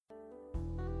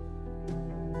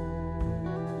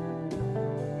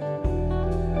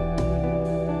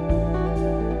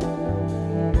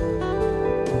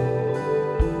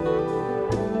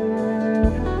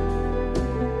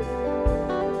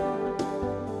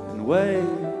away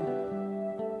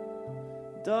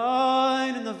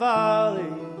down in the valley.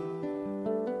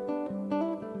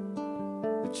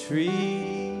 The trees,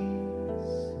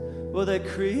 well, they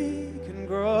creak and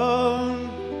groan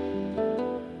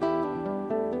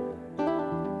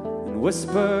and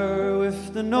whisper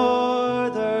with the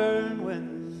northern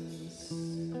winds.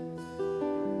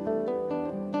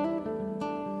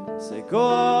 Say, go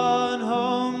on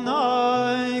home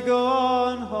now, go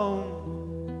on home.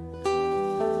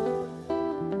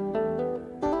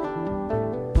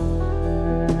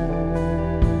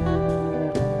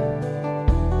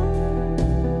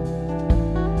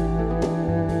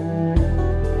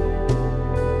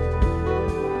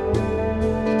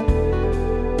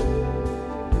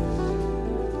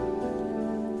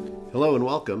 Hello and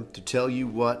welcome to Tell You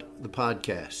What, the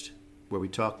podcast, where we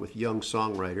talk with young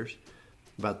songwriters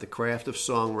about the craft of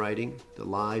songwriting, the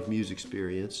live music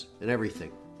experience, and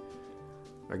everything.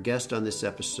 Our guest on this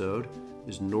episode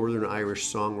is Northern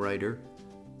Irish songwriter,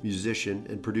 musician,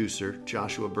 and producer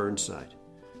Joshua Burnside.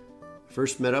 I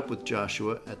first met up with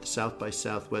Joshua at the South by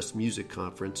Southwest Music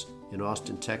Conference in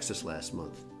Austin, Texas last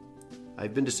month.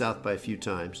 I've been to South by a few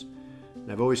times,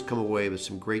 and I've always come away with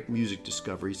some great music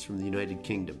discoveries from the United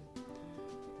Kingdom.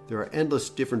 There are endless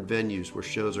different venues where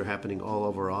shows are happening all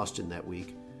over Austin that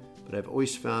week, but I've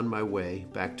always found my way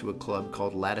back to a club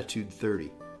called Latitude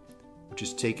 30, which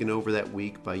is taken over that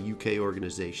week by UK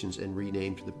organizations and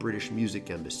renamed the British Music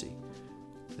Embassy,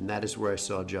 and that is where I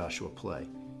saw Joshua play.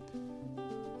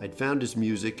 I'd found his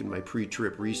music in my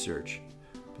pre-trip research,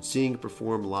 but seeing him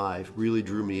perform live really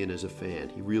drew me in as a fan.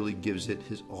 He really gives it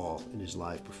his all in his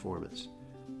live performance.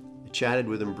 I chatted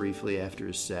with him briefly after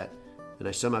his set, and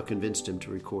I somehow convinced him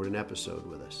to record an episode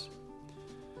with us.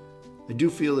 I do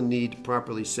feel the need to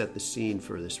properly set the scene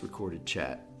for this recorded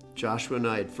chat. Joshua and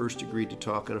I had first agreed to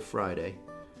talk on a Friday,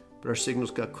 but our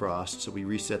signals got crossed, so we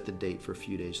reset the date for a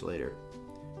few days later.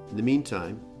 In the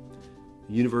meantime,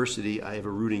 the university I have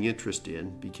a rooting interest in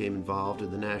became involved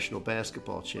in the National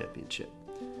Basketball Championship,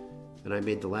 and I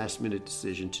made the last-minute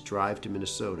decision to drive to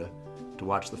Minnesota to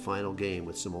watch the final game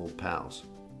with some old pals.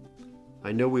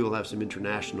 I know we will have some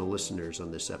international listeners on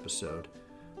this episode,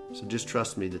 so just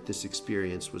trust me that this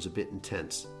experience was a bit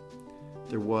intense.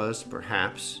 There was,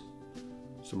 perhaps,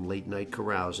 some late-night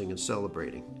carousing and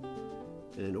celebrating,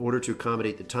 and in order to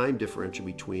accommodate the time differential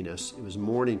between us, it was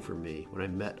morning for me when I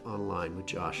met online with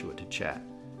Joshua to chat.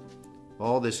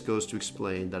 All this goes to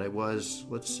explain that I was,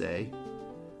 let's say,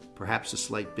 perhaps a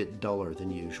slight bit duller than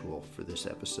usual for this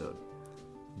episode.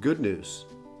 Good news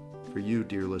for you,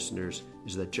 dear listeners,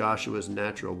 is that Joshua's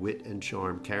natural wit and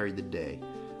charm carried the day,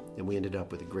 and we ended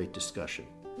up with a great discussion.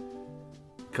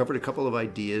 We covered a couple of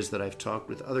ideas that I've talked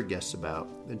with other guests about,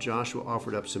 and Joshua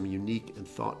offered up some unique and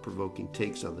thought-provoking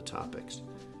takes on the topics.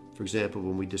 For example,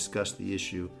 when we discussed the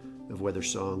issue of whether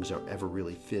songs are ever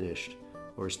really finished,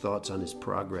 or his thoughts on his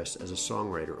progress as a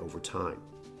songwriter over time.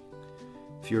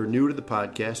 If you're new to the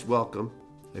podcast, welcome.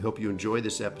 I hope you enjoy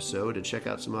this episode and check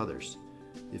out some others.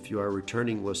 If you are a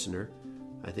returning listener,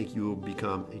 I think you will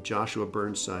become a Joshua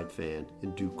Burnside fan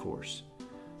in due course.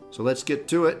 So let's get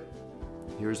to it.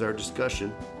 Here's our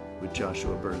discussion with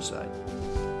Joshua Burnside.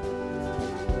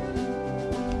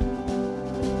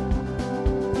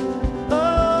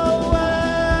 Oh,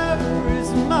 where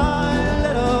is my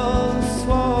little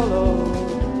swallow?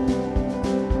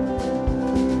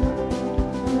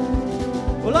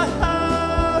 Well, I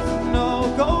have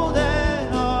no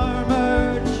golden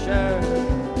armor to share.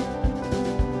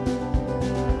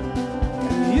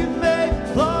 You may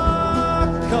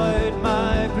pluck out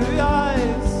my blue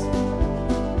eyes,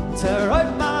 tear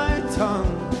out my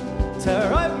tongue,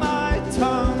 tear out my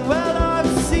tongue. Well,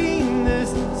 I've seen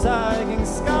this sagging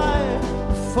sky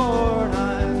before, and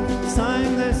I've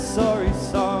sang this sorry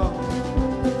song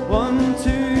one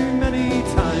too many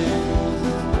times.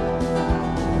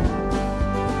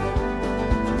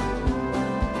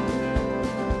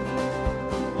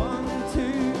 One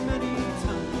too many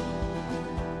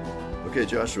times. Okay,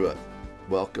 Joshua,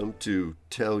 welcome to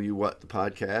Tell You What, the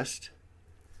podcast.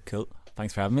 Cool.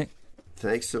 Thanks for having me.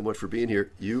 Thanks so much for being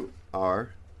here. You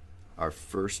are our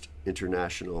first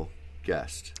international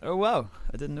guest. Oh, wow.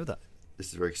 I didn't know that. This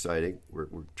is very exciting. We're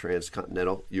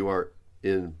transcontinental. You are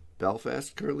in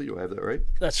Belfast currently. Do I have that right?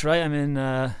 That's right. I'm in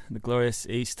the glorious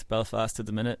East Belfast at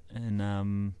the minute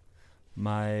in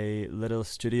my little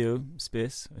studio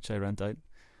space, which I rent out.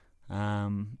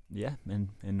 In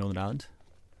Northern Ireland.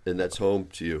 And that's home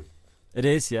to you. It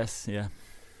is, yes, yeah.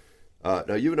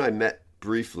 Now, you and I met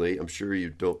briefly. I'm sure you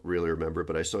don't really remember,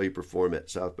 but I saw you perform at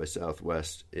South by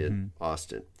Southwest in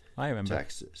Austin, I remember.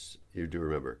 Texas. You do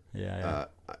remember. Yeah.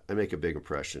 I make a big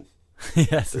impression.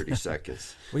 Yes. 30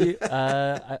 seconds.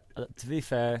 To be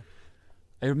fair,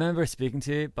 I remember speaking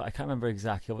to you, but I can't remember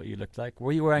exactly what you looked like.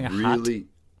 Were you wearing a hat? Really,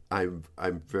 I'm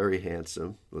very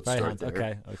handsome. Let's Very start handsome.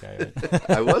 there. Okay. Right.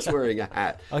 I was wearing a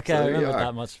hat. Okay, so I there you remember are.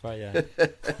 that much part. Yeah.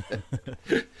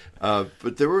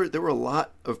 But there were a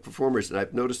lot of performers, and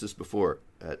I've noticed this before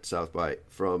at South by,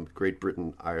 from Great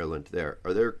Britain, Ireland.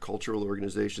 Are there cultural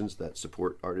organizations that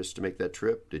support artists to make that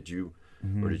trip? Did you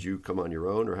come on your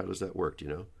own, or how does that work? Do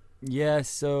you know? Yeah,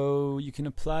 so you can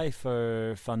apply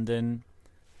for funding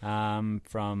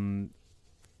from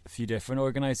a few different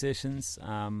organizations.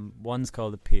 One's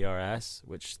called the PRS,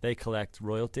 which they collect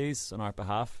royalties on our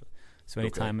behalf. So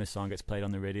anytime a song gets played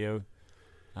on the radio,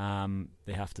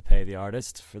 they have to pay the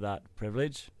artist for that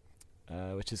privilege,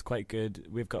 which is quite good.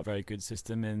 We've got a very good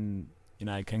system in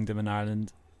United Kingdom and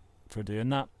Ireland for doing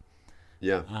that.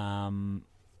 Yeah.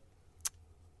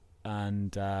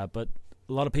 But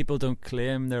a lot of people don't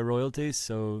claim their royalties,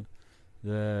 so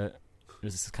there's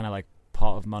this kind of like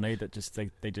pot of money that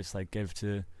they just give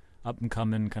to up and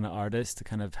coming kind of artists to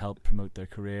kind of help promote their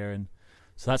career. And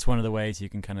so that's one of the ways you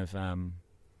can kind of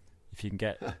if you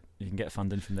can get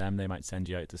funding from them, they might send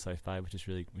you out to South by, which is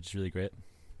really great.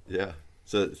 Yeah.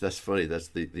 So that's funny. That's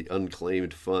the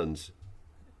unclaimed funds.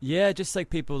 Yeah, just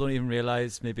like people don't even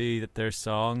realize maybe that their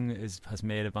song has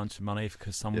made a bunch of money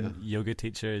because some yoga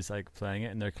teacher is like playing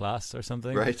it in their class or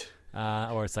something, right?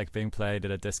 Or it's like being played at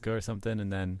a disco or something,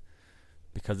 and then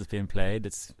because it's being played,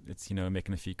 it's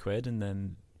making a few quid, and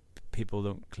then people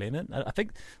don't claim it. I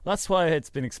think that's why it's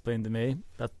been explained to me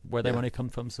that where their money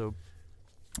comes from. So,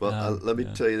 well, let me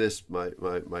tell you this: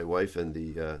 my wife and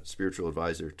the spiritual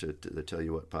advisor to the Tell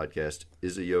You What podcast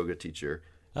is a yoga teacher.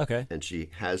 Okay. And she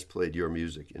has played your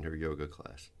music in her yoga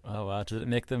class. Oh, wow. Did it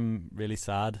make them really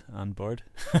sad and bored?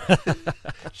 I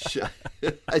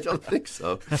don't think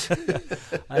so.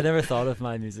 I never thought of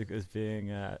my music as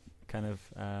being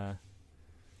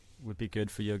would be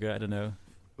good for yoga. I don't know.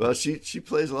 Well, she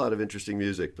plays a lot of interesting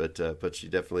music, but she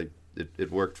definitely,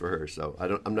 it worked for her. So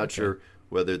I'm not sure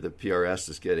whether the PRS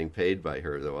is getting paid by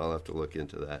her, though. I'll have to look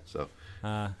into that. So.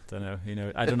 Don't know.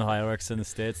 I don't know how it works in the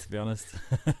States, to be honest.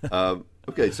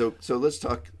 Okay, so let's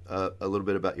talk a little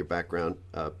bit about your background.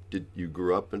 Did you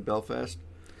grew up in Belfast?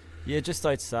 Yeah, just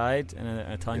outside in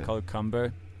a town called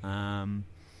Cumber,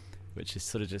 which is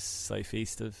sort of just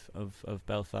southeast of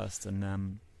Belfast,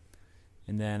 and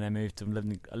then I moved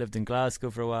I lived in Glasgow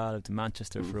for a while, I lived in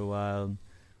Manchester for a while,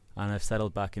 and I've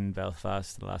settled back in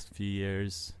Belfast the last few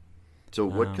years. So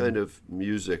what kind of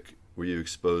music were you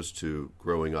exposed to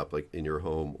growing up, like in your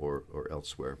home or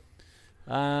elsewhere?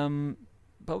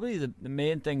 Probably the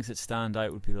main things that stand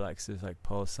out would be the likes of like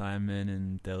Paul Simon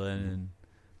and Dylan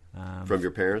and from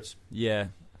your parents? Yeah,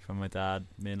 from my dad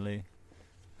mainly.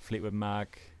 Fleetwood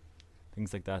Mac,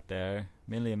 things like that there.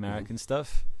 Mainly American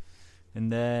stuff.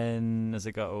 And then as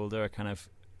I got older, I kind of,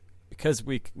 because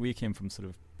we came from sort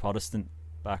of Protestant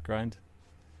background,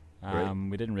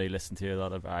 we didn't really listen to a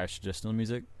lot of Irish traditional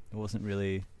music. It wasn't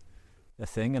really a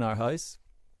thing in our house,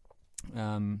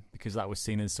 because that was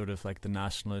seen as sort of like the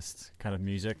nationalist kind of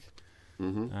music.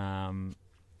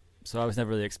 So I was never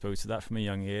really exposed to that from a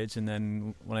young age, and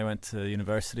then when I went to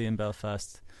university in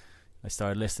Belfast, I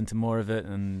started listening to more of it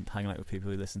and hanging out with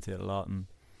people who listened to it a lot, and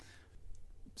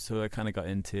so I kind of got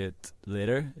into it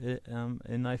later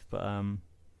in life. But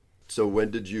so when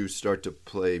did you start to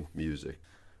play music?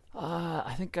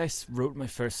 I think I wrote my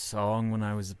first song when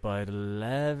I was about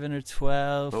 11 or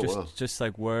 12. Just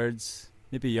like words,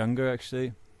 maybe younger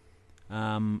actually.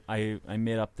 I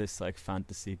made up this like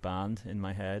fantasy band in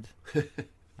my head,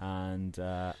 and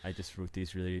I just wrote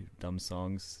these really dumb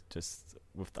songs.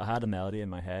 I had a melody in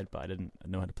my head, but I didn't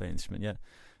know how to play an instrument yet.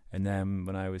 And then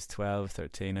when I was 12,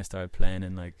 13, I started playing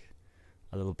in like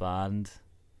a little band.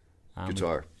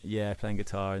 Guitar. Playing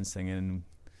guitar and singing.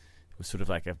 It was sort of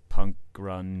like a punk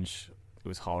grunge. It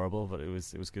was horrible, but it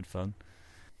was good fun.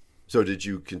 So did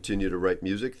you continue to write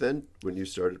music then when you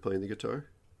started playing the guitar?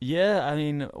 Yeah, I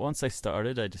mean, once I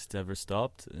started, I just never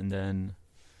stopped. And then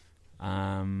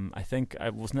I think I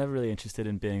was never really interested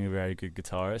in being a very good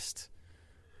guitarist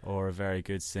or a very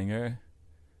good singer.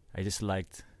 I just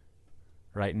liked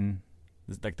writing,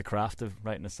 like the craft of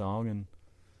writing a song and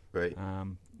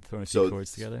throwing a few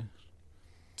chords together.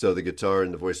 So the guitar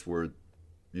and the voice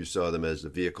you saw them as a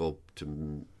vehicle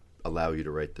to allow you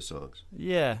to write the songs?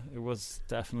 Yeah, it was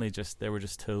definitely they were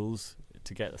just tools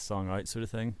to get the song out, sort of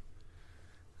thing,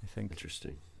 I think.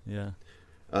 Interesting. Yeah.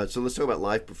 So let's talk about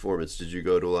live performance. Did you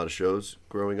go to a lot of shows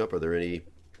growing up? Are there any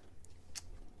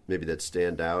maybe that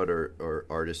stand out or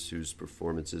artists whose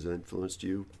performances influenced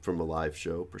you from a live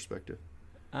show perspective?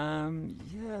 Yeah,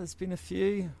 there's been a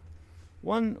few.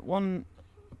 One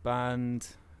band,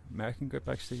 American group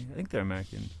actually. I think they're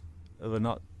American. They're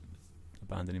not a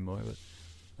band anymore, but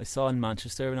I saw in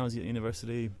Manchester when I was at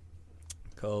university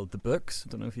called The Books.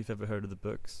 I don't know if you've ever heard of The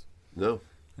Books. No.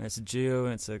 And it's a duo,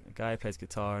 and it's a guy who plays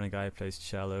guitar and a guy who plays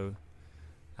cello.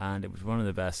 And it was one of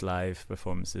the best live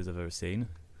performances I've ever seen.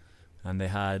 And they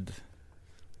had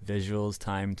visuals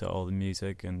timed to all the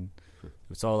music, and it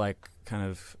was all like kind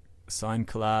of sound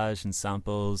collage and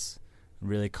samples,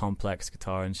 really complex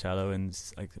guitar and cello and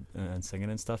like and singing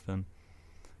and stuff, and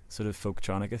sort of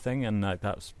folktronica thing, and like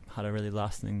had a really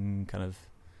lasting kind of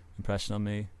impression on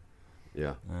me.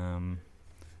 Yeah.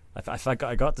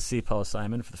 I got to see Paul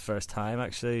Simon for the first time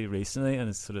actually recently, and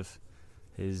it's sort of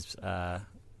his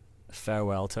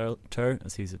farewell tour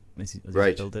as he's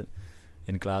built it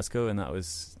in Glasgow, and that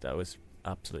was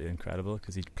absolutely incredible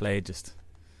because he played just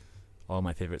all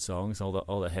my favorite songs,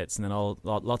 all the hits, and then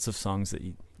lots of songs that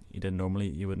you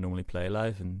wouldn't normally play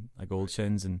live, and like old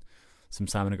tunes and some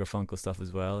Simon and Garfunkel stuff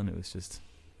as well, and it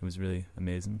was really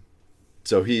amazing.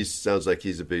 So he sounds like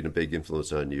he's been a big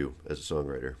influence on you as a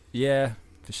songwriter. Yeah,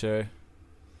 for sure.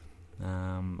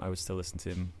 I would still listen to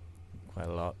him quite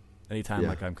a lot. Anytime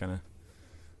like I'm kind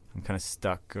of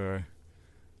stuck, or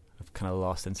I've kind of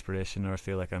lost inspiration, or I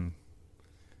feel like I'm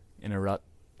in a rut,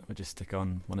 I would just stick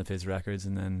on one of his records,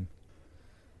 and then,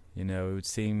 you know,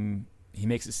 he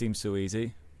makes it seem so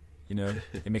easy, you know.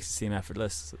 It makes it seem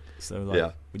effortless. So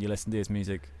like when you listen to his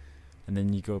music and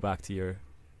then you go back to your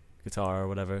guitar or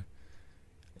whatever,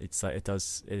 it's like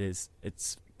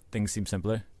it's things seem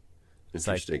simpler. It's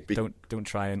like don't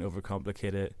try and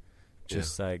overcomplicate it.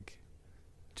 Just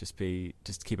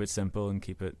just keep it simple and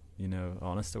keep it, you know,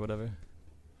 honest or whatever.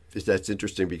 That's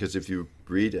interesting because if you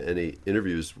read any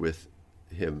interviews with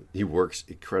him, he works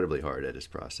incredibly hard at his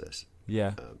process.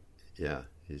 Yeah.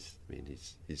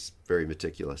 He's very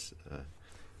meticulous.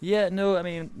 Yeah, no, I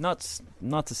mean, not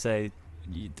to say,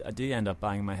 I do end up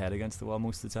banging my head against the wall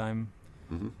most of the time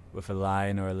with a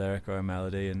line or a lyric or a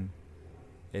melody, and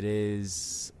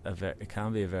it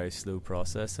can be a very slow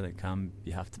process, and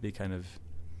you have to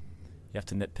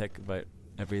nitpick about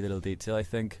every little detail, I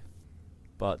think.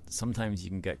 But sometimes you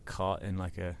can get caught in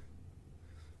like a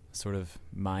sort of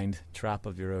mind trap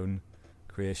of your own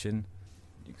creation,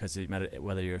 because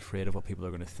whether you're afraid of what people are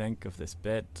going to think of this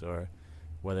bit, or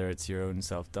whether it's your own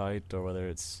self-doubt, or whether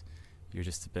it's you're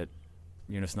just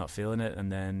not feeling it,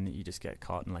 and then you just get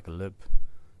caught in like a loop.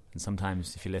 And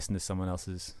sometimes if you listen to someone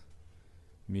else's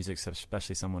music,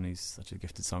 especially someone who's such a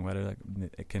gifted songwriter, like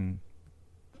it can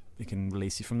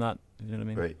release you from that. You know what I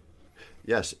mean? Right.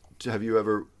 Yes. Have you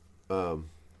ever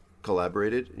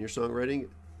collaborated in your songwriting,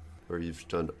 or you've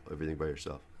done everything by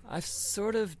yourself? I've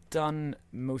sort of done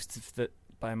most of it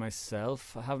by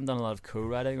myself. I haven't done a lot of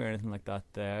co-writing or anything like that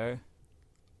there.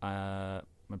 My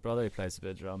brother, he plays a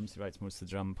bit of drums. He writes most of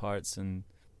the drum parts, and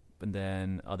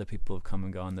then other people have come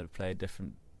and gone that have played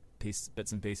different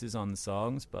bits and pieces on the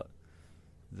songs, but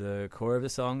the core of the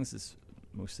songs is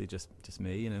mostly just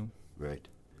me, you know. Right.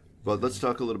 Well, let's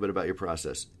talk a little bit about your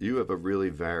process. You have a really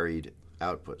varied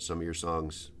output. Some of your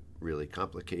songs really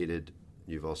complicated.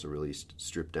 You've also released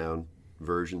stripped down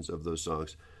versions of those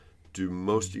songs. Do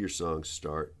most of your songs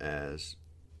start as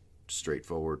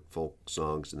straightforward folk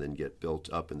songs and then get built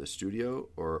up in the studio,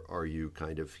 or are you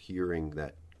kind of hearing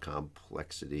that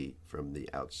complexity from the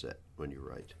outset when you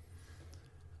write?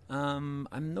 I'm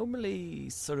normally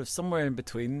sort of somewhere in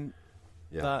between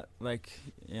that. Like,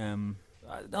 no,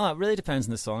 it really depends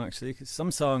on the song, actually, because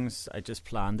some songs I just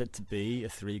planned it to be a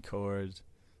 3-chord,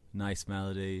 nice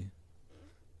melody,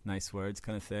 nice words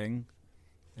kind of thing.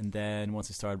 And then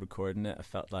once I started recording it, I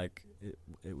felt like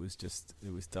it was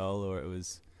dull, or it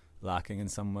was lacking in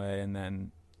some way, and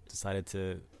then decided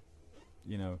to,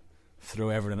 you know, throw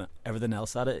everything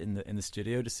else at it in the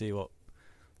studio to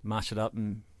mash it up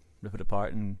and rip it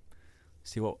apart and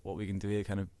see what we can do to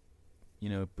kind of, you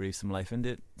know, breathe some life into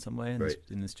it some way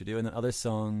in the studio. And then other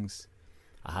songs,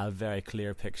 I have a very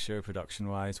clear picture production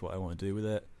wise what I want to do with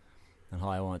it and how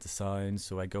I want it to sound,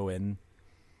 so I go in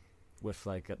with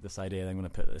like this idea, I'm going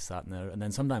to put this, that, and there, and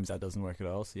then sometimes that doesn't work at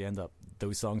all, so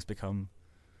those songs become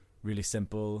really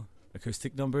simple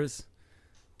acoustic numbers.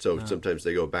 So sometimes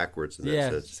they go backwards in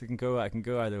that sense. So I can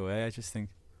go either way. I just think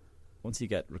once you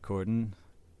get recording,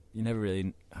 you never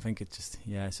really, I think it's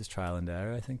just trial and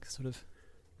error, I think, sort of.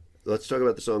 Let's talk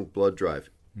about the song Blood Drive.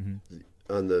 Mm-hmm.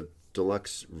 On the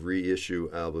deluxe reissue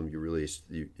album you released,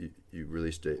 you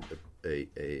released a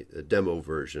demo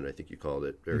version, I think you called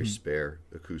it, very spare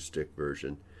acoustic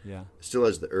version. Yeah. Still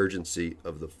has the urgency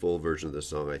of the full version of the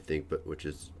song, I think, but which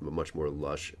is much more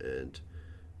lush and,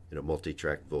 you know,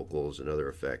 multi-track vocals and other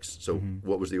effects. So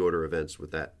what was the order of events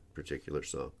with that particular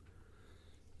song?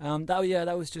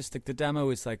 That was just like the demo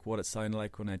was like what it sounded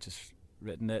like when I just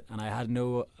written it, and I had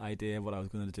no idea what I was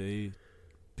going to do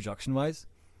production wise.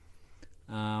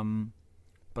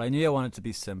 But I knew I wanted it to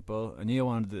be simple. I knew I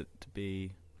wanted it to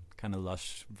be kind of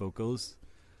lush vocals.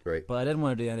 Right. But I didn't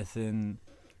want to do anything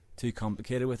too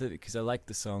complicated with it because I liked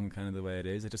the song kind of the way it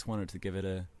is. I just wanted to give it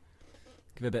a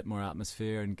bit more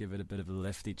atmosphere and give it a bit of a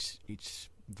lift each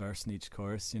verse and each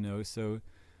chorus, you know. So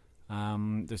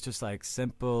there's just like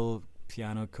simple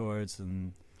piano chords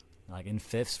and like in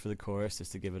fifths for the chorus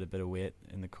just to give it a bit of weight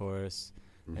in the chorus.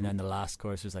 Mm-hmm. And then the last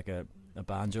chorus there's like a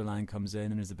banjo line comes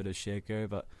in and there's a bit of shaker,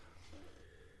 but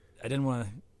I didn't want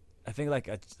to. I think like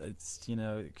it's you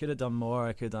know, it could have done more,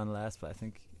 I could have done less, but I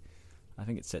think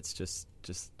it sits just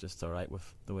all right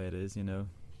with the way it is, you know.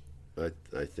 I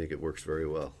think it works very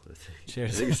well.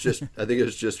 Cheers. I think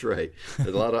it's just right. And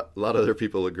a lot of other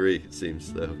people agree. It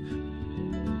seems though.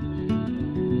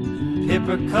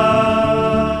 Paper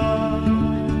cup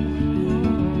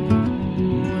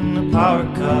and the power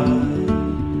cut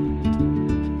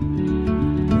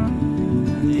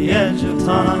at the edge of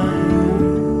time.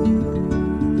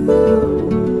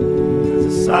 There's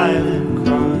a silent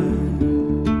cry.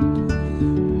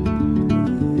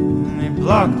 And they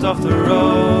blocked off the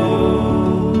roads.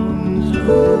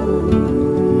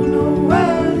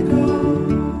 Nowhere to go.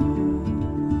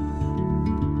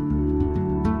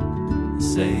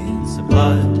 Say it's a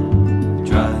blood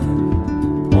drive.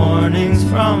 Warnings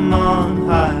from on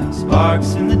high.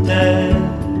 Sparks in the dead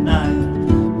night.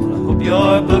 Well, I hope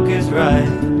your book is right.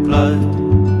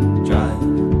 Blood drive.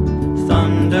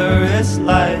 Thunderous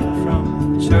light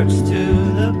from church to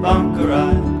the bunker.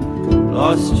 I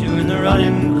lost you in the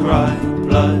running cry.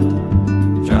 Blood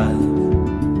drive.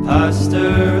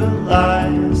 Pastor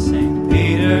alive. St.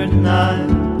 Peter denied.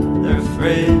 They're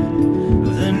afraid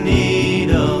of the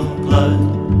needle.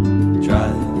 Blood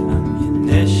drive.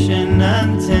 Ammunition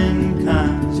and tin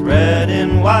cans. Red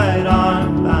and white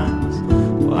armbands.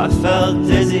 Well, I felt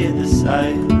dizzy at the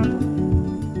sight.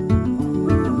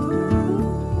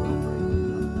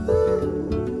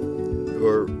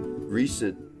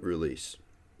 Recent release,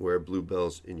 Wear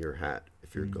Bluebells in Your Hat,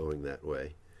 if you're going that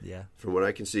way. Yeah. From what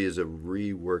I can see is a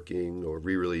reworking or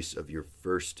re-release of your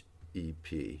first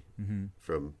EP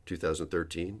from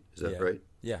 2013. Is that right?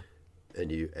 Yeah.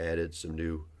 And you added some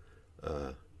new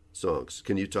songs.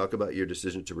 Can you talk about your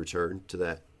decision to return to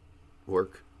that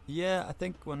work? Yeah, I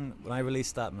think when I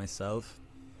released that myself,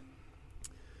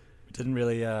 I didn't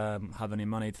really have any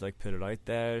money to like put it out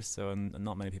there, so and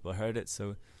not many people heard it.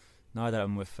 So now that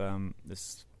I'm with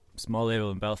this small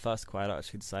label in Belfast, Quiet, I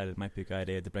actually decided it might be a good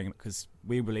idea to bring it, because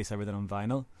we release everything on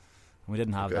vinyl, and we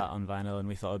didn't have that on vinyl, and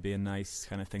we thought it would be a nice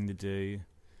kind of thing to do.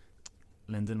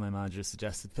 Lyndon, my manager,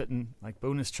 suggested putting like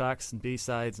bonus tracks and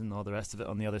B-sides and all the rest of it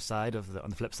on the other side on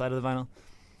the flip side of the vinyl.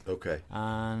 Okay.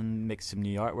 And make some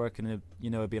new artwork, and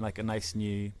it'd be like a nice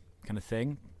new kind of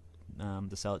thing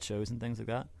to sell at shows and things like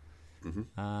that.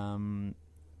 Mm-hmm.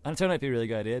 And it turned out to be a really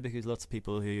good idea, because lots of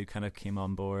people who kind of came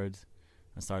on board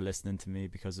and started listening to me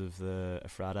because of the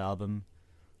Efrata album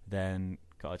then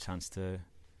got a chance to.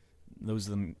 Those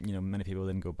of them, many people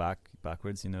didn't go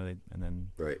backwards, and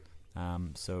then right.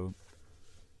 So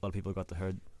a lot of people got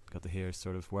to hear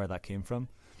sort of where that came from,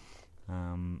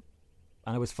 and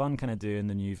it was fun kind of doing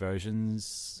the new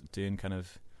versions.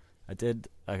 I did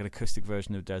like an acoustic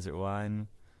version of Desert Wine,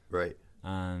 right,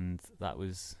 and that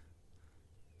was.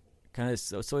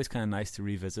 It's always kind of nice to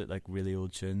revisit like really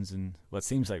old tunes, and what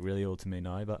seems like really old to me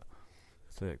now, but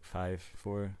it's like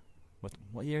 4.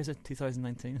 What year is it?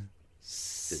 2019.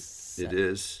 It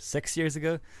is 6 years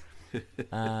ago.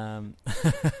 It's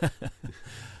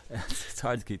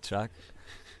hard to keep track.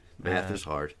 Math is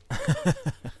hard.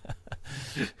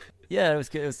 Yeah, it was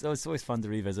good. It was always fun to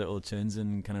revisit old tunes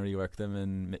and kind of rework them.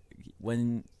 And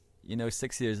when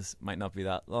 6 years might not be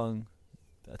that long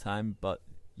a time, but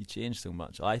you change so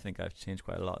much. I think I've changed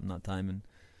quite a lot in that time, and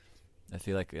I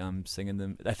feel like I'm singing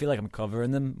them. I feel like I'm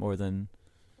covering them more than,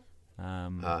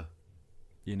 like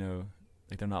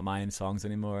they're not my own songs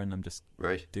anymore, and I'm just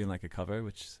doing like a cover,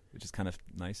 which is kind of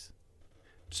nice.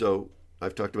 So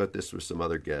I've talked about this with some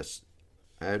other guests.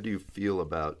 How do you feel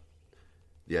about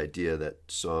the idea that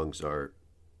songs are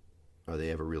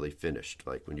they ever really finished?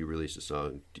 Like when you release a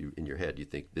song, in your head you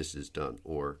think this is done,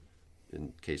 or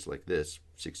in a case like this,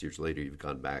 6 years later, you've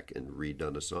gone back and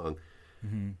redone a song.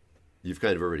 Mm-hmm. You've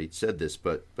kind of already said this,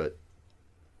 but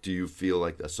do you feel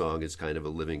like a song is kind of a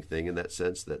living thing in that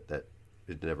sense, that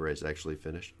it never is actually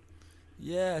finished?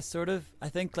 Yeah, sort of. I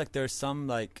think like there's some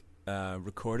like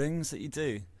recordings that you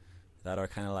do that are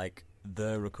kind of like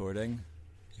the recording,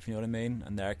 if you know what I mean,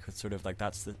 and they're sort of like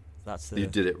that's You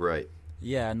did it right.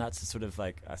 Yeah, and that's sort of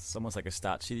like it's almost like a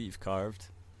statue that you've carved,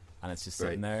 and it's just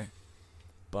sitting there.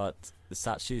 But the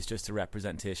statue is just a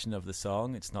representation of the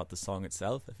song. It's not the song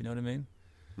itself, if you know what I mean.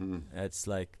 It's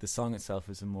like the song itself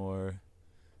is a more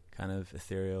kind of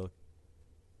ethereal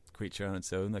creature on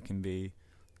its own that can be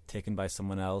taken by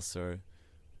someone else or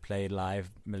played live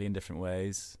a million different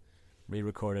ways,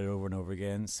 re-recorded over and over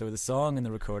again. So the song and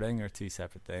the recording are two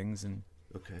separate things, and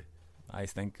I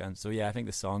think, and so I think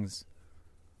the songs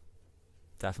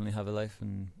definitely have a life,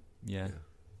 and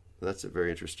that's a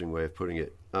very interesting way of putting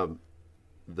it.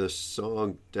 The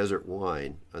song Desert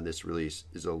Wine on this release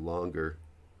is a longer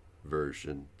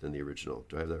version than the original.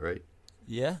 Do I have that right?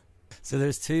 Yeah. So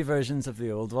there's two versions of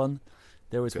the old one.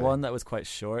 There was one that was quite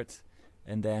short,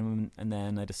 and then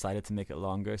I decided to make it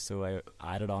longer, so I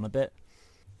added on a bit.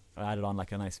 I added on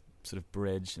like a nice sort of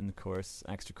bridge in the chorus,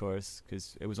 extra chorus,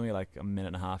 because it was only like a minute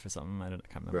and a half or something. I can't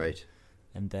remember. Right.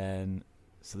 And then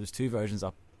so there's two versions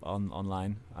up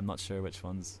online. I'm not sure which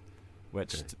one's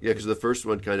which. Okay. Yeah, because the first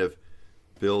one kind of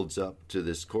builds up to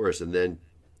this chorus and then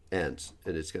ends,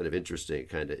 and it's kind of interesting. It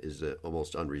kind of is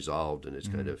almost unresolved, and it's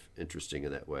kind of interesting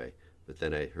in that way. But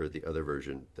then I heard the other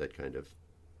version that kind of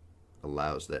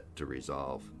allows that to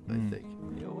resolve, I think.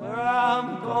 Where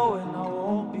I'm going, I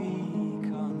won't be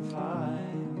confined.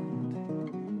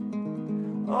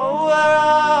 Oh, where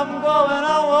I'm going,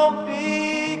 I won't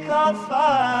be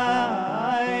confined.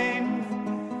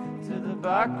 To the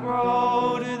back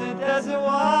road, to the desert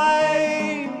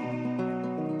wine.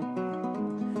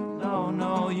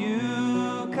 No,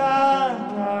 you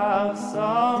can't have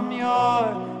some,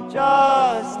 you're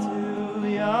just too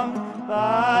young.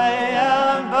 By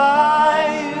and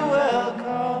by you will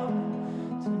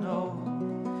come to know,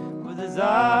 with his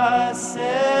eyes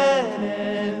set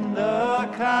in the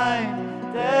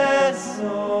kindest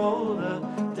soul, the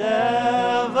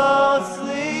devil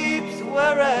sleeps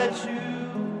where red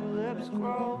tulips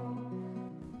grow.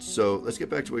 So let's get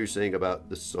back to what you're saying about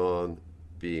the song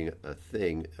being a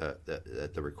thing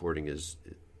that the recording is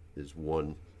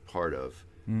one part of.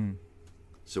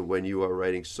 So when you are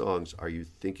writing songs, are you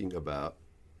thinking about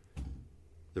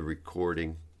the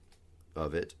recording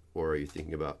of it, or are you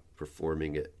thinking about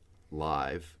performing it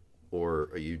live, or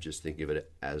are you just thinking of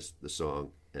it as the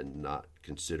song and not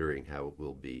considering how it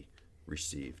will be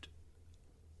received?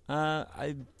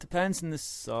 It depends on the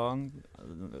song.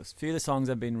 A few of the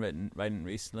songs I've been writing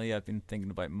recently, I've been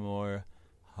thinking about more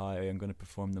how I'm going to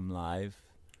perform them live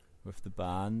with the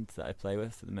band that I play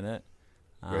with at the minute.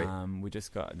 We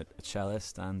just got a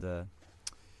cellist and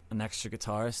an extra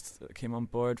guitarist that came on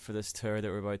board for this tour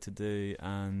that we're about to do,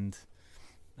 and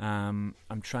I'm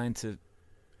trying to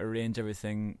arrange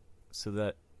everything so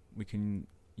that we can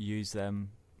use them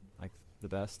like the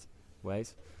best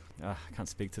ways. I can't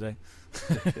speak today.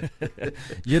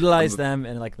 Utilize them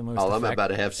in like the most. I'm about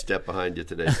a half step behind you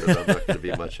today, so I'm not going to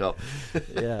be much help.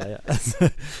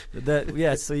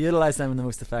 So utilize them in the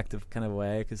most effective kind of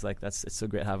way, because like it's so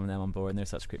great having them on board, and they're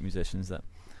such great musicians that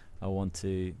I want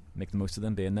to make the most of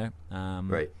them being there.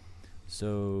 Right.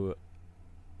 So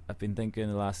I've been thinking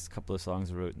the last couple of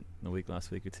songs I wrote in the last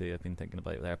week or two. I've been thinking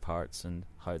about their parts and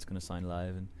how it's going to sound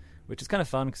live, and which is kind of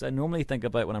fun, because I normally think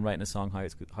about when I'm writing a song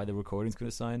how the recording's going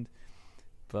to sound,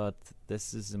 but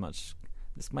this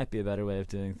might be a better way of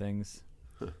doing things.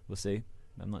 We'll see.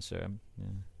 I'm not sure.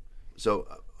 So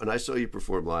when I saw you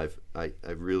perform live, I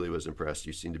really was impressed.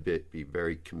 You seemed to be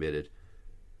very committed,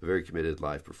 a very committed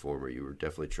live performer. You were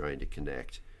definitely trying to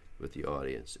connect with the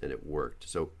audience, and it worked.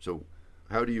 So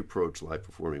how do you approach live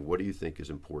performing? What do you think is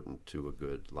important to a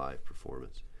good live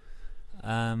performance?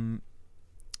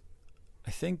 I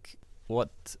think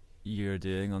what you're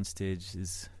doing on stage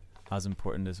is as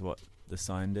important as what the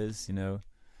sound is, you know.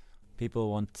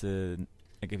 People want to,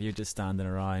 like, if you're just standing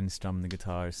around strumming the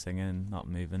guitar, singing, not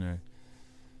moving, or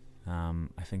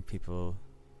I think people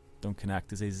don't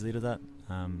connect as easily to that.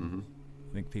 I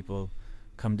think people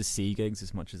come to see gigs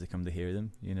as much as they come to hear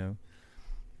them, you know.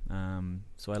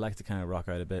 So I like to kind of rock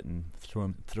out a bit and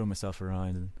throw myself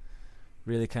around and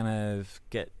really kind of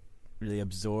get really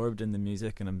absorbed in the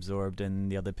music and absorbed in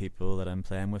the other people that I'm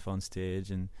playing with on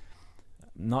stage, and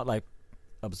not like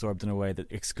absorbed in a way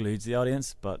that excludes the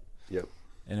audience, but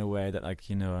in a way that, like,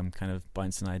 you know, I'm kind of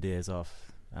bouncing ideas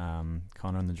off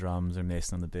Connor on the drums or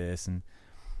Mason on the bass, and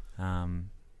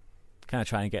kind of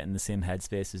trying to get in the same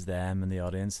headspace as them and the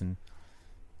audience, and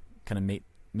kind of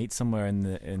meet somewhere in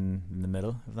the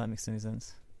middle, if that makes any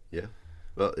sense. Yeah,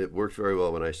 well, it worked very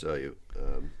well when I saw you.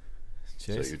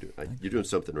 Cheers. So you're doing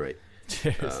something right.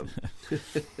 Cheers.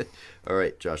 All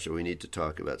right, Joshua, we need to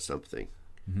talk about something.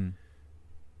 Mm-hmm.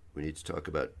 We need to talk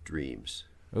about dreams.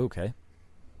 Okay.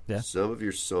 Yeah. Some of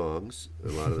your songs, a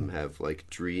lot of them have like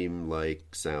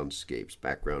dream-like soundscapes,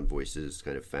 background voices,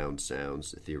 kind of found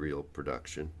sounds, ethereal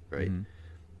production, right?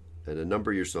 Mm-hmm. And a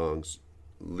number of your songs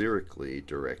lyrically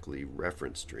directly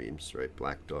reference dreams, right?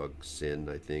 Black Dog, Sin,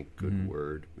 I think, Good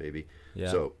Word, maybe.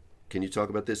 Yeah. So can you talk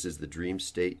about this? Is the dream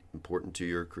state important to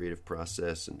your creative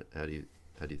process, and how do you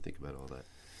think about all that?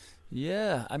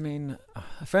 Yeah, I mean,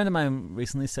 a friend of mine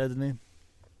recently said to me,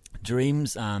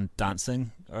 dreams and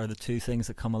dancing are the two things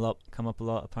that come up a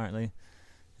lot, apparently,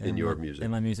 in your music.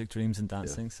 In my music, dreams and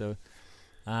dancing. Yeah. So,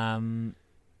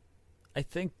 I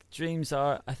think dreams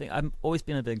are. I think I've always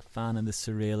been a big fan of the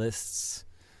surrealists,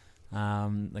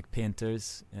 like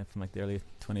painters from like the early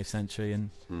 20th century, and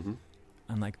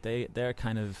like their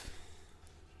kind of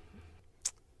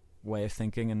way of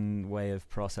thinking and way of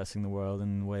processing the world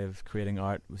and way of creating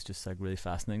art was just like really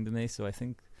fascinating to me. So I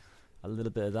think a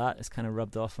little bit of that is kind of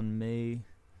rubbed off on me,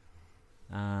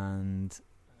 and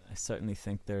I certainly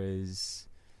think there is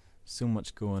so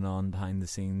much going on behind the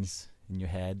scenes in your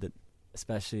head that,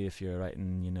 especially if you're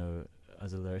writing,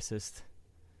 as a lyricist,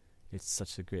 it's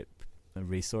such a great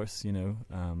resource,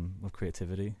 of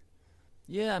creativity.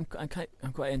 Yeah, I'm quite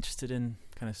interested in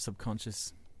kind of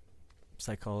subconscious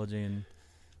psychology,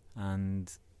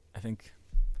 and I think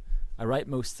I write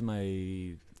most of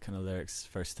my kind of lyrics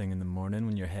first thing in the morning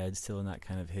when your head's still in that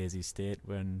kind of hazy state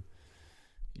when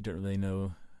you don't really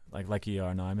know, like you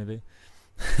are now, maybe.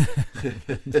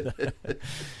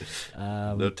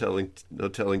 No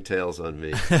telling tales on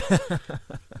me.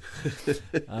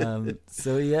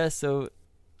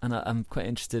 And I'm quite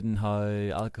interested in how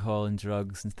alcohol and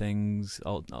drugs and things,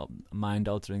 mind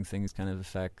altering things, kind of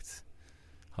affect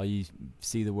how you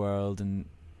see the world. And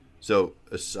so,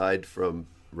 aside from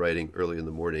writing early in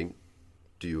the morning,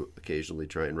 do you occasionally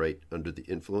try and write under the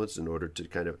influence in order to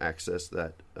kind of access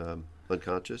that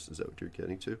unconscious? Is that what you're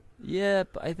getting to? Yeah,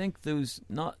 but I think I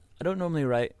don't normally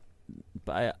write,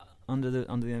 but under the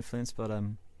influence. But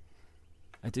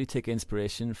I do take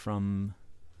inspiration from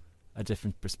a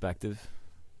different perspective.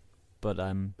 But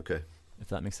okay, if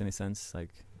that makes any sense,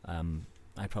 like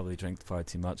I probably drink far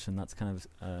too much, and that's kind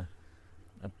of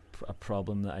a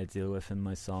problem that I deal with in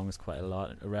my songs quite a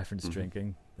lot. I reference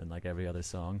drinking in like every other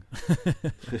song.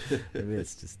 Maybe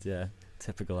it's just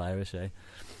typical Irish, eh?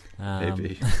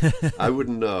 Maybe. I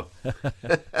wouldn't know.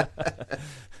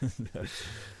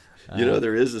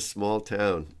 There is a small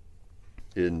town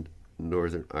in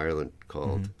Northern Ireland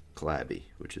called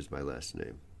Clabby, which is my last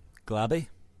name. Glabby?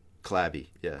 Clabby,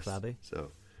 yes. Clabby?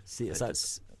 So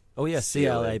that's Clabby.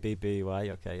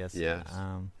 Okay, yes. Yes.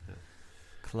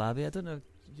 Clabby, I don't know.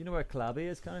 Do you know where Clabby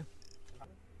is, Connor?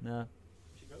 No.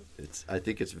 I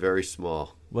think it's very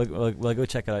small. We'll go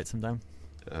check it out sometime.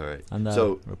 All right. And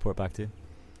so report back to you.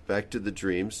 Back to the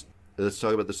dreams. Let's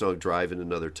talk about the song "Drive in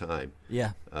Another Time."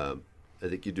 Yeah. I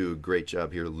think you do a great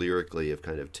job here lyrically of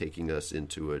kind of taking us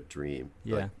into a dream.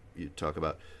 Yeah. Like you talk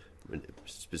about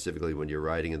specifically when you're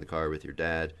riding in the car with your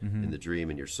dad in the dream,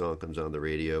 and your song comes on the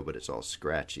radio, but it's all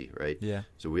scratchy, right? Yeah.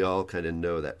 So we all kind of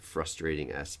know that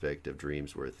frustrating aspect of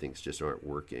dreams where things just aren't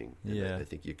working. And yeah. I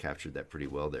think you captured that pretty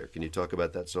well there. Can you talk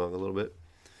about that song a little bit?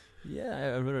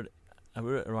 Yeah, I wrote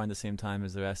it around the same time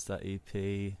as the rest of that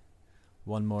EP.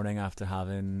 One morning after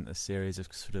having a series of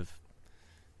sort of,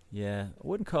 I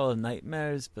wouldn't call it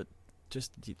nightmares, but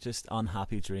just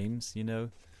unhappy dreams,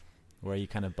 where you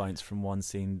kind of bounce from one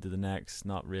scene to the next,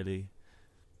 not really.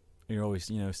 You're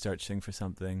always, searching for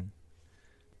something.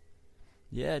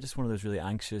 Yeah, just one of those really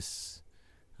anxious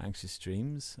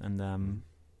dreams. And,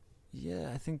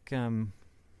 I think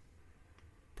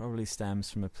probably stems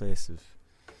from a place of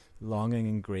longing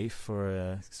and grief for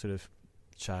a sort of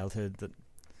childhood that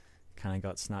kind of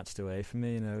got snatched away from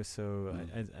me, So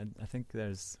I think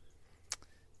there's...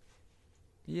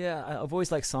 Yeah, I've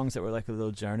always liked songs that were like a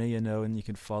little journey, and you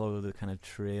could follow the kind of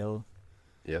trail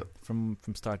from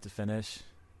start to finish.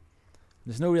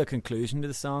 There's no real conclusion to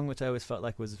the song, which I always felt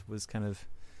like was kind of...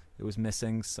 It was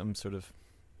missing some sort of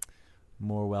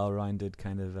more well-rounded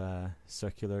kind of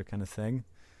circular kind of thing.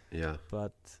 Yeah.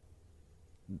 But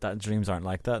that dreams aren't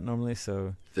like that normally,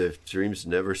 so... The dreams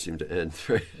never seem to end,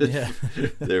 right? Yeah.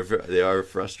 They are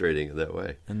frustrating in that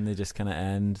way. And they just kind of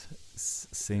end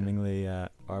seemingly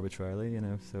arbitrarily,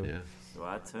 so... Yeah. So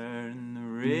I turn the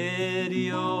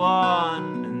radio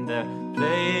on and they're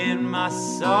playing my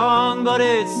song, but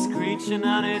it's screeching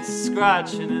and it's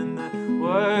scratching and the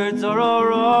words are all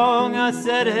wrong. I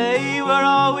said, hey, where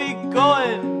are we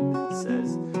going? It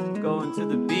says, going to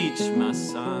the beach, my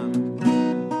son.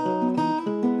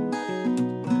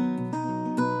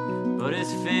 But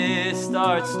his face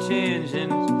starts changing,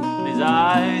 his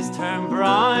eyes turned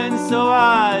brown, so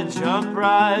I jumped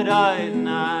right out and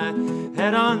I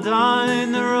head on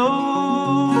down the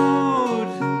road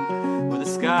where the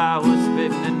sky was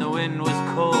spitting and the wind was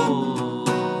cold.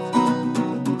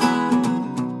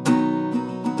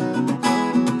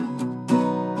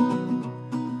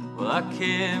 Well, I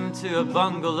came to a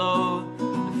bungalow,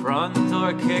 the front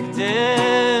door kicked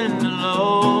in, a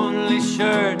lonely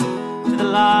shirt to the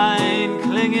line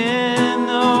clinging,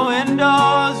 the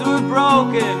windows were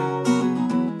broken,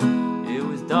 it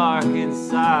was dark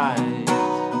inside.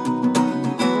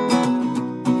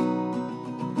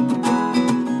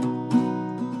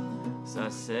 So I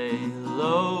say,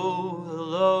 hello,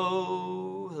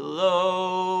 hello,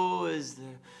 hello, is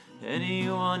there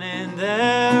anyone in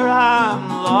there? I'm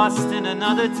lost in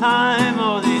another time,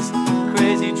 oh these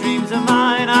crazy dreams of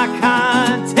mine, I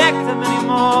can't take them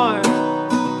anymore.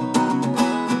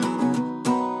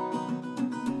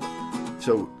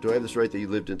 So, do I have this right that you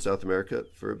lived in South America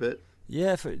for a bit?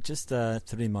 Yeah, for just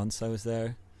 3 months I was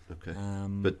there. Okay.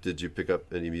 But did you pick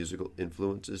up any musical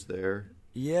influences there?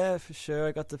 Yeah, for sure.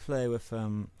 I got to play with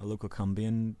a local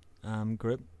Colombian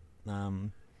group.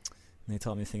 And they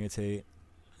taught me a thing or two,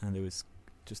 and it was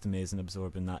just amazing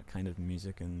absorbing that kind of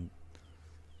music and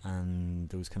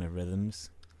those kind of rhythms,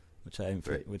 which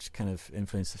which kind of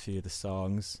influenced a few of the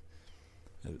songs,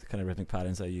 the kind of rhythmic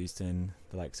patterns I used in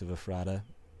the likes of Ephrata.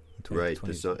 Right,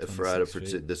 the song Ephrata,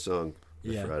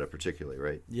 Ephrata particularly,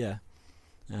 right? Yeah,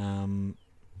 and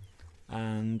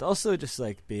also just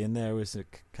like being there was a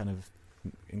kind of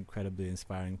incredibly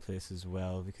inspiring place as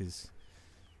well, because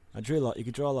I drew a lot. You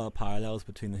could draw a lot of parallels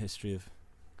between the history of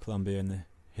Colombia and the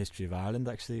history of Ireland,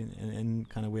 actually, in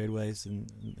kind of weird ways, in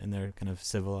their kind of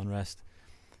civil unrest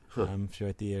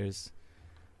throughout the years.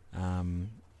 I mean,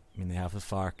 they have the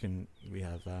FARC, and we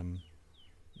have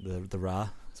the RA,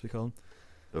 as we call them.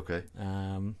 Okay.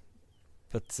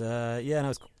 But yeah, and I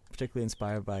was particularly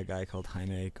inspired by a guy called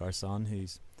Jaime Garzón,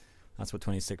 that's what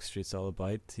 26th Street's all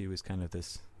about. He was kind of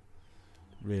this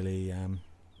really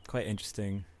quite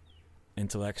interesting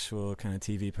intellectual kind of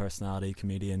TV personality,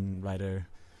 comedian, writer,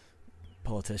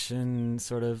 politician,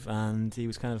 sort of, and he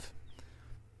was kind of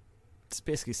just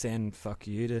basically saying fuck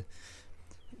you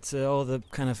to all the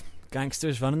kind of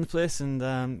gangsters running the place, and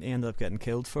he ended up getting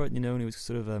killed for it, and he was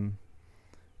sort of a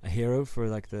hero for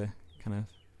like the kind of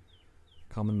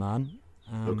common man.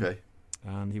 Okay.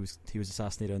 And he was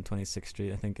assassinated on 26th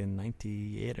Street, I think, in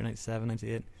 98 or 97,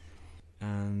 98.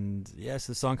 And yeah,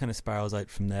 so the song kind of spirals out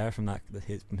from there, from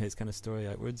his kind of story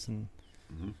outwards, and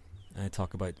I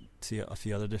talk about a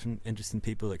few other different interesting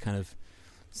people that kind of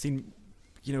seemed,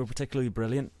 particularly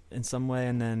brilliant in some way,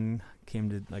 and then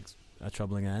came to like a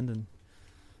troubling end,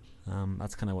 and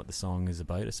that's kind of what the song is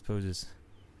about, I suppose, is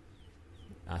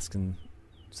trying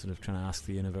to ask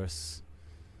the universe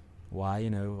why,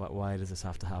 why does this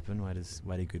have to happen? Why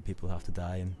do good people have to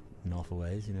die in awful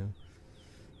ways?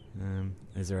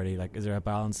 Is there a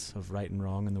balance of right and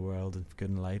wrong in the world, of good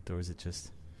and light, or is it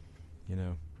just,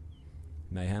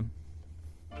 mayhem?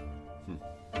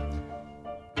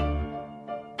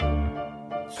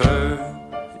 Her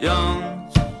young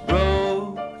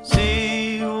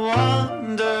Rosie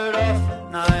wandered off at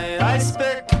night. I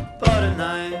spit but a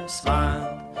nice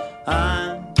smile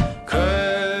and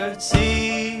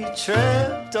curtsy,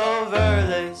 tripped over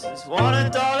laces, won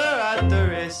 $1 at the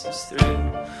races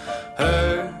through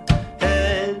her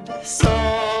head.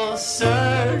 Soul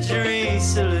surgery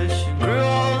solution grew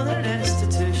old in an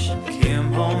institution.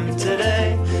 Came home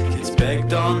today, kids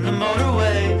begged on the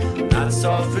motorway. That's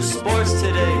all for sports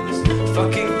today. This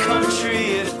fucking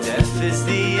country, if death is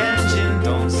the engine,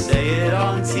 don't say it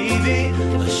on TV.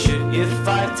 I'll shoot you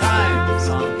 5 times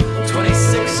on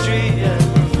 26th Street, yeah.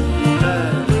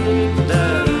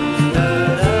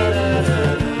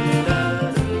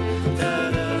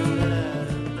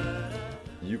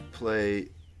 You play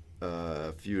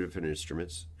a few different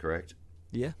instruments, correct?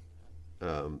 Yeah.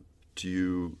 Do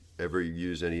you ever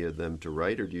use any of them to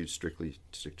write, or do you strictly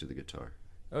stick to the guitar?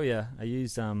 Oh yeah, I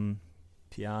use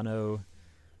piano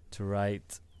to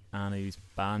write, and I use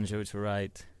banjo to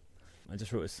write. I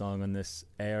just wrote a song on this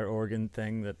air organ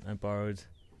thing that I borrowed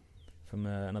from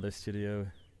another studio.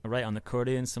 I write on the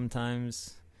accordion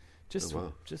sometimes, just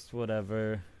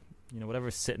whatever,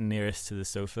 whatever's sitting nearest to the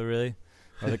sofa, really,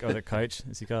 or the couch,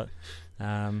 as you call it.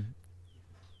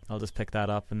 I'll just pick that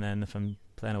up, and then if I'm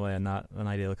playing away on that, an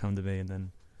idea will come to me, and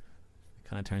then it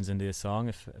kind of turns into a song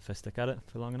if I stick at it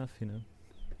for long enough,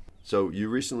 So you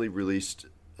recently released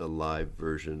a live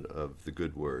version of The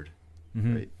Good Word,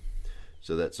 right?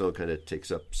 So that song kind of takes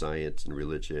up science and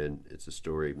religion. It's a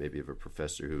story maybe of a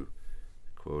professor who,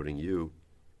 quoting you,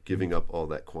 giving up all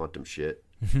that quantum shit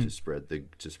to spread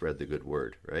the good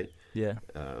word, right? Yeah.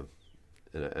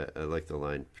 And I like the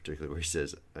line particularly where he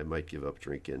says, "I might give up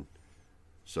drinking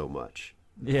so much."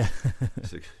 Yeah.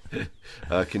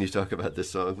 Can you talk about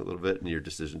this song a little bit and your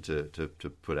decision to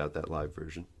put out that live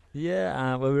version?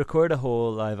 Yeah, well, we recorded a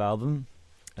whole live album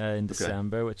in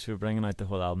December, which we're bringing out the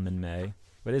whole album in May.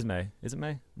 What is May? Is it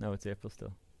May? No, it's April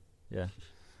still. Yeah.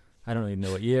 I don't really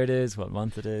know what year it is, what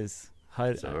month it is.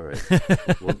 It's all right.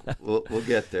 we'll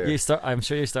get there. I'm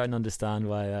sure you're starting to understand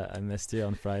why I missed you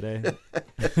on Friday.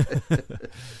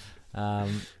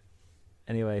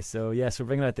 Anyway, so yes, we're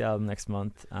bringing out the album next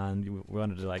month, and we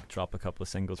wanted to like drop a couple of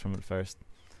singles from it first.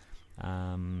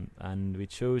 And we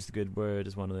chose The Good Word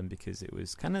as one of them because it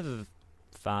was kind of a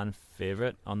fan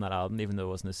favorite on that album, even though it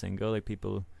wasn't a single. Like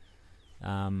people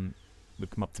would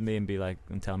come up to me and be like,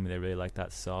 and tell me they really like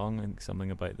that song and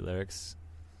something about the lyrics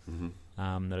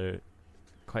that are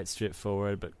quite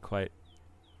straightforward, but quite,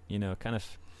 kind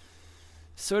of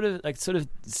sort of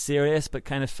serious, but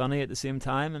kind of funny at the same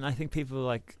time. And I think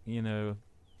people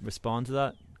respond to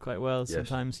that quite well. Yes.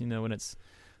 Sometimes,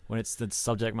 when it's the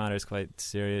subject matter is quite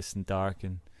serious and dark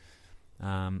and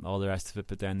all the rest of it,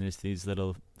 but then there's these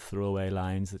little throwaway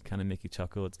lines that kind of make you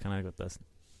chuckle. It's kind of got this,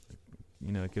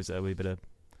 it gives it a wee bit of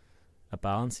a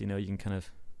balance. You can kind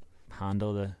of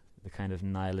handle the kind of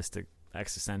nihilistic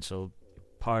existential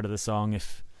part of the song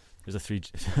if there's a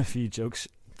few jokes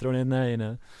thrown in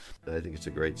there. I think it's a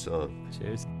great song.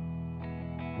 Cheers.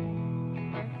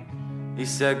 He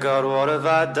said, God, what have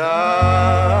I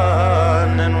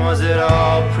done? And was it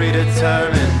all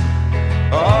predetermined?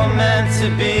 All meant to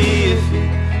be? If you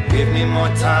give me more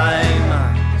time,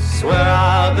 I swear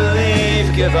I'll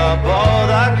believe. Give up all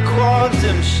that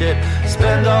quantum shit.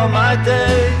 Spend all my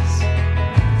days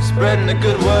spreading the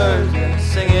good word,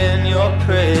 singing your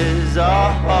praise.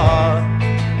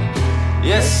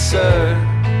 Yes, sir,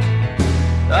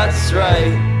 that's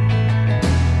right.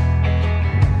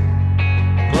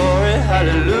 Glory,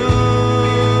 hallelujah.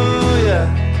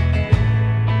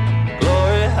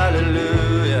 Glory,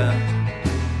 hallelujah.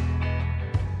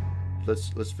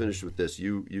 Let's finish with this.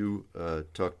 You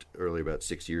talked earlier about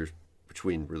 6 years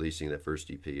between releasing that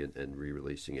first EP and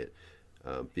re-releasing it,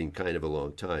 being kind of a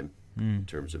long time in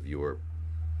terms of your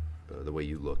the way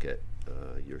you look at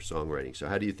your songwriting. So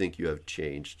how do you think you have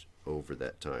changed over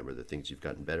that time? Are there things you've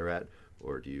gotten better at,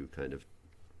 or do you kind of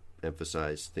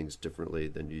emphasize things differently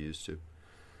than you used to?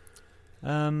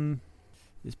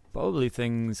 There's probably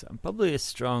things. I'm probably a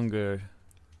stronger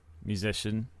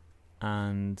musician,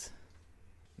 and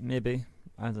maybe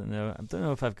I don't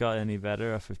know if I've got any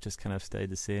better or if I've just kind of stayed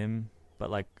the same. But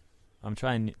like, I'm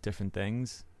trying different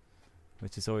things,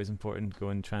 which is always important.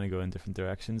 Trying to go in different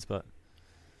directions. But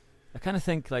I kind of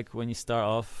think like when you start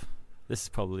off, this is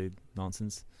probably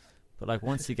nonsense, but like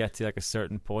once you get to like a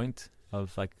certain point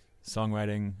of like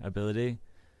songwriting ability,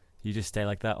 you just stay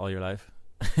like that all your life.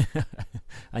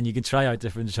 And you can try out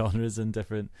different genres and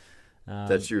different.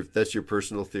 That's your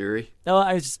personal theory. No,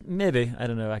 I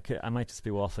don't know. I might just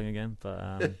be waffling again,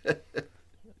 but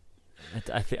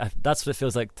that's what it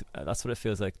feels like. That's what it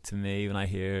feels like to me when I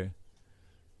hear.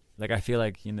 Like I feel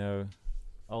like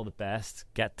all the best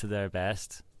get to their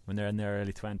best when they're in their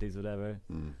early 20s, whatever,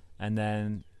 and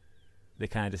then they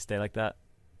kind of just stay like that.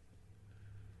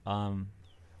 And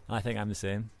I think I'm the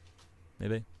same,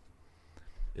 maybe.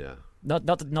 Yeah. Not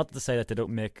to say that they don't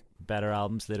make better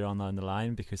albums later on down the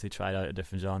line because they tried out a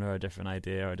different genre or a different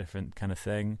idea or a different kind of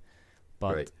thing,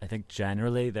 but right. I think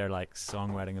generally their like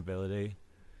songwriting ability,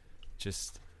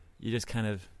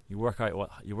 you work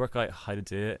out how to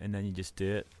do it and then you just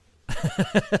do it.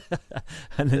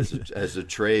 And then, as a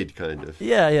trade, kind of.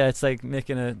 Yeah. It's like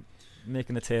making a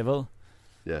table.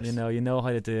 Yes. You know how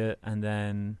to do it, and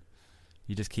then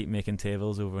you just keep making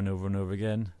tables over and over and over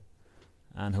again.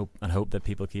 And hope that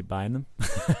people keep buying them.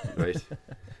 Right.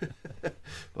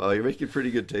 Well, you're making pretty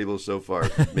good tables so far.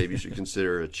 Maybe you should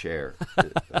consider a chair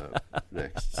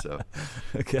next. So.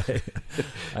 Okay.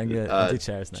 I'm gonna do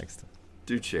chairs next.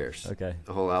 Do chairs. Okay.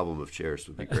 A whole album of chairs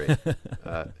would be great.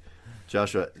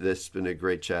 Joshua, this has been a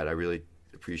great chat. I really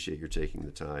appreciate your taking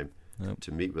the time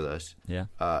to meet with us. Yeah.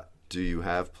 Do you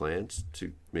have plans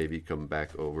to maybe come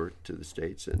back over to the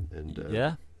States and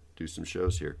do some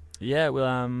shows here? Yeah,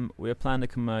 we're planning to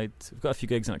come out. We've got a few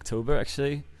gigs in October,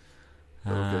 actually.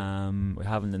 Okay. We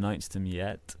haven't announced them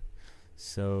yet,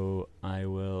 so I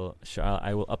will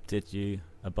update you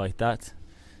about that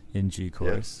in due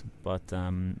course. Yeah. But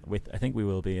I think we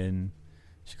will be in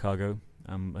Chicago.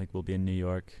 We'll be in New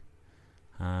York.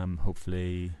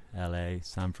 Hopefully LA,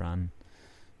 San Fran,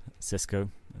 Cisco.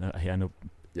 I know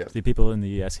the people in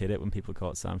the US hate it when people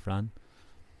call it San Fran.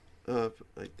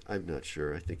 I'm not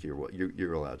sure. I think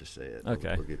you're allowed to say it.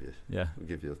 Okay. We'll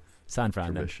give you San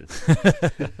Fran permission.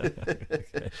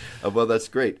 Well, that's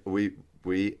great. We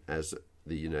as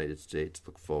the United States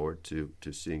look forward to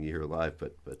seeing you here live.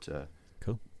 But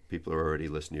cool. People are already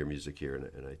listening to your music here,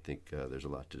 and I think there's a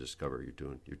lot to discover.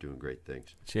 You're doing great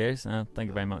things. Cheers. Thank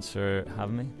you very much for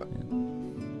having me.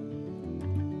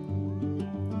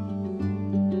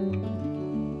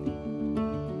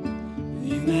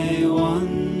 You may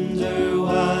wonder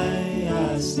why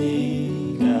I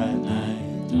sneak at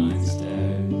night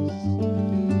downstairs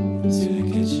to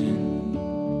the kitchen,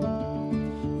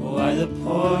 why the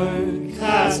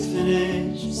podcast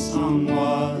finished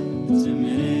somewhat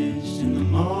diminished in the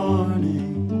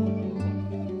morning.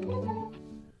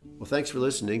 Well, thanks for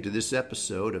listening to this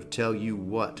episode of Tell You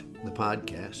What, the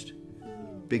podcast.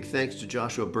 Big thanks to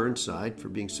Joshua Burnside for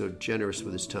being so generous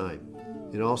with his time,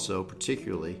 and also,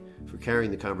 particularly, for carrying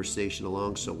the conversation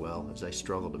along so well as I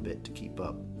struggled a bit to keep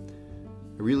up.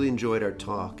 I really enjoyed our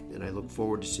talk, and I look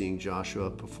forward to seeing Joshua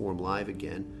perform live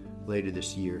again later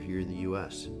this year here in the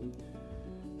U.S.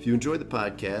 If you enjoyed the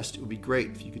podcast, it would be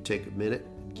great if you could take a minute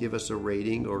and give us a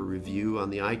rating or a review on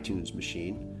the iTunes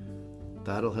machine.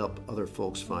 That'll help other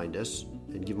folks find us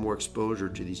and give more exposure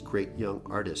to these great young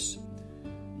artists.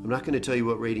 I'm not going to tell you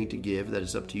what rating to give, that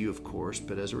is up to you, of course,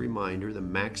 but as a reminder, the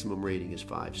maximum rating is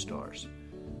 5 stars.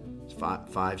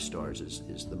 5 stars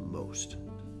is the most.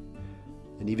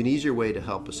 An even easier way to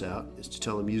help us out is to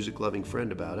tell a music-loving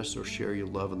friend about us or share your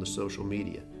love on the social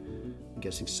media. I'm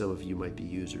guessing some of you might be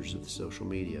users of the social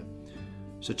media.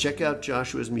 So check out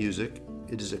Joshua's music.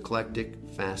 It is eclectic,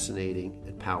 fascinating,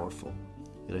 and powerful.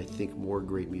 And I think more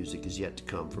great music is yet to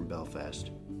come from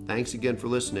Belfast. Thanks again for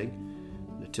listening.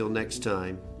 And until next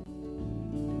time,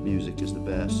 music is the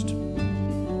best.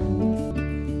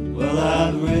 Well,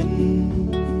 I've written